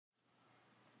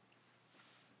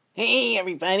Hey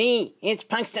everybody, it's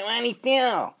Punxsutawney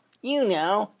Phil. You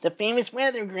know, the famous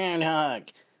weather groundhog.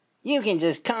 You can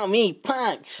just call me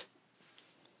Punx.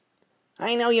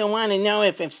 I know you'll want to know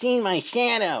if I've seen my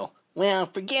shadow. Well,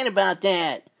 forget about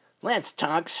that. Let's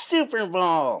talk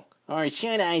SuperBowl. Or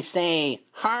should I say,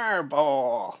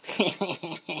 Harbowl.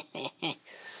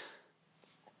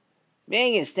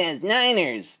 Vegas says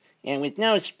Niners, and with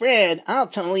no spread, I'll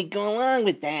totally go along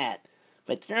with that.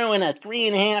 But throw in a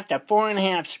 3.5 to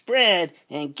 4.5 spread,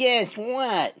 and guess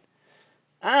what?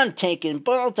 I'm taking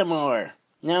Baltimore.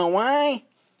 Know why?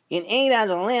 In 8 out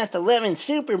of the last 11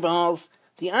 Super Bowls,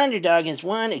 the underdog has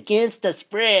won against the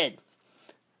spread.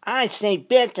 I say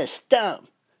bet the stump.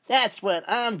 That's what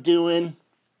I'm doing.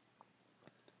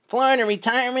 Florida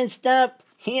retirement stump,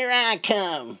 here I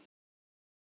come.